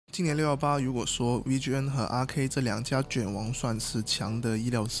今年618，如果说 VGN 和 RK 这两家卷王算是强的意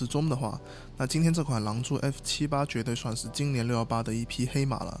料之中的话，那今天这款狼蛛 F78绝对算是今年618的一匹黑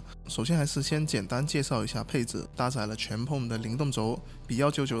马了。首先还是先简单介绍一下配置，搭载了全碰的灵动轴，比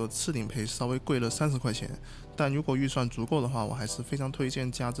199的次顶配稍微贵了30块钱，但如果预算足够的话，我还是非常推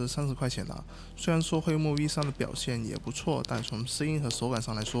荐加这30块钱的。虽然说灰幕 V3 的表现也不错，但从声音和手感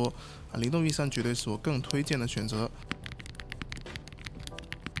上来说，灵动 V3 绝对是我更推荐的选择。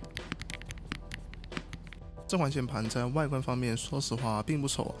这款键盘在外观方面，说实话并不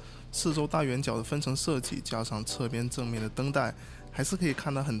丑，四周大圆角的分层设计，加上侧边正面的灯带，还是可以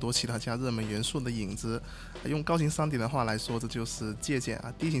看到很多其他家热门元素的影子。用高情商点的话来说，这就是借鉴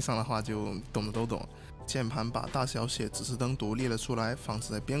啊；低情商的话就懂的都懂。键盘把大小写指示灯独立了出来，放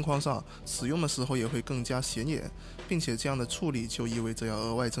置在边框上，使用的时候也会更加显眼，并且这样的处理就意味着要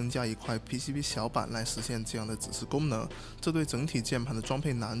额外增加一块 PCB 小板来实现这样的指示功能，这对整体键盘的装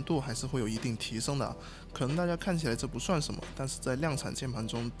配难度还是会有一定提升的。可能大家看起来这不算什么，但是在量产键盘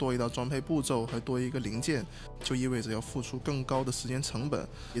中多一道装配步骤和多一个零件，就意味着要付出更高的时间成本，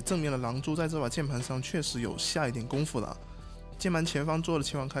也证明了狼蛛在这把键盘上确实有下一点功夫的。键盘前方做了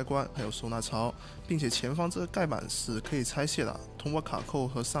切换开关，还有收纳槽，并且前方这个盖板是可以拆卸的，通过卡扣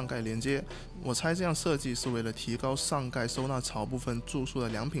和上盖连接。我猜这样设计是为了提高上盖收纳槽部分注数的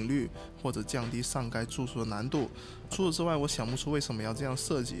良品率，或者降低上盖注数的难度。除此之外，我想不出为什么要这样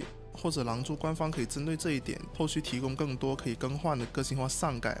设计。或者狼蛛官方可以针对这一点，后续提供更多可以更换的个性化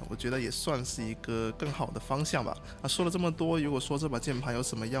上盖，我觉得也算是一个更好的方向吧。说了这么多，如果说这把键盘有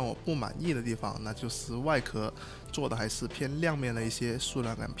什么让我不满意的地方，那就是外壳做的还是偏亮面了一些，塑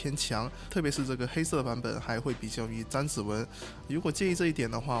料感偏强，特别是这个黑色的版本还会比较容易沾指纹。如果介意这一点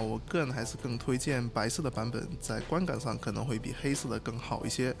的话，我个人还是更推荐白色的版本，在观感上可能会比黑色的更好一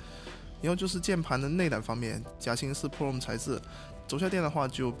些。然后就是键盘的内胆方面，夹心是破窿材质。轴下垫的话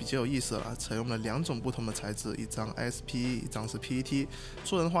就比较有意思了，采用了2种不同的材质，一张 ISP， 一张是 PET。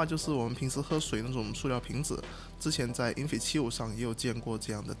做人的话就是我们平时喝水那种塑料瓶子，之前在 Infi75 上也有见过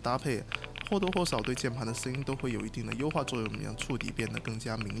这样的搭配，或多或少对键盘的声音都会有一定的优化作用，让触底变得更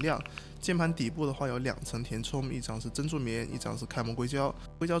加明亮。键盘底部的话有2层填充，一张是珍珠棉，一张是开模硅胶。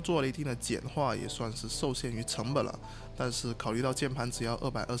硅胶做了一定的简化，也算是受限于成本了。但是考虑到键盘只要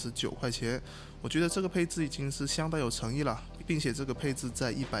229块钱，我觉得这个配置已经是相当有诚意了，并且这个配置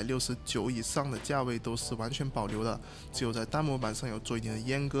在169以上的价位都是完全保留的，只有在单模板上有做一点的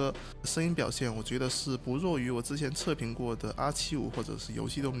阉割。声音表现我觉得是不弱于我之前测评过的 R75 或者是游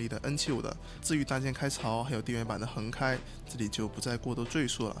戏动力的 N75 的。至于单键开槽还有电源板的横开，这里就不再过多赘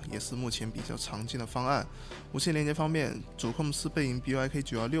述了，也是目前比较常见的方案。无线连接方面，主控是背影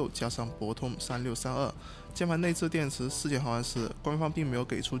BYK916 加上博通3632，键盘内置电池4千毫安时，官方并没有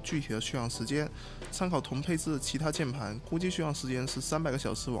给出具体的续航时间。参考同配置的其他键盘，估计续航时间是300个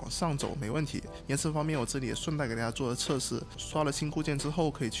小时往上走没问题。延迟方面，我这里也顺带给大家做了测试，刷了新固件之后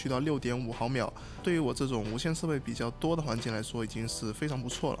可以去到6.5毫秒，对于我这种无线设备比较多的环境来说，已经是非常不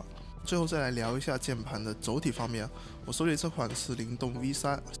错了。最后再来聊一下键盘的轴体方面，我手里这款是灵动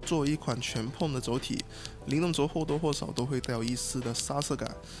V3， 作为一款全碰的轴体，灵动轴或多或少都会带有一丝的刹车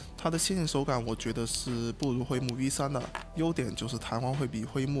感。它的线性手感我觉得是不如灰幕 V3 的，优点就是弹簧会比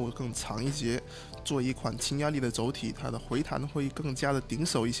灰幕更长一截。作为一款轻压力的轴体，它的回弹会更加的顶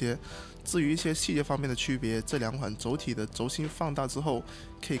手一些。至于一些细节方面的区别，这2款轴体的轴心放大之后，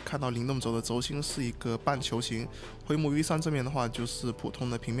可以看到灵动轴的轴心是一个半球形，灰幕 V3 这边的话就是普通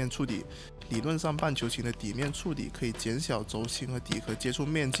的平面触底。理论上半球形的底面触底可以减小轴心和底壳接触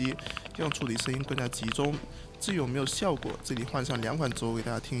面积，让触底声音更加集中。至于有没有效果，这里换上2款轴给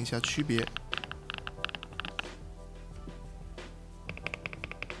大家听一下区别。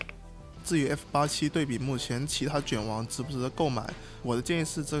至于 F87 对比目前其他卷王值不值得购买，我的建议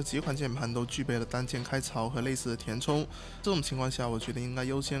是这几款键盘都具备了单键开槽和类似的填充，这种情况下我觉得应该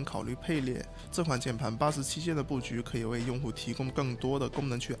优先考虑配列。这款键盘87键的布局可以为用户提供更多的功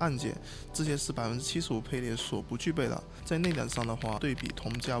能区按键，这些是75%配列所不具备的。在内胆上的话，对比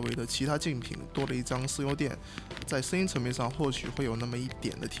同价位的其他竞品多了一张私邮垫，在声音层面上或许会有那么一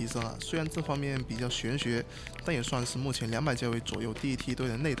点的提升啊，虽然这方面比较玄学，但也算是目前200价位左右第一梯队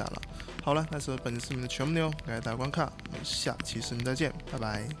的内胆了。好了，那是本期视频的全部内容，感谢大家观看，我们下期视频再见，拜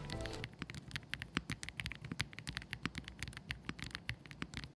拜。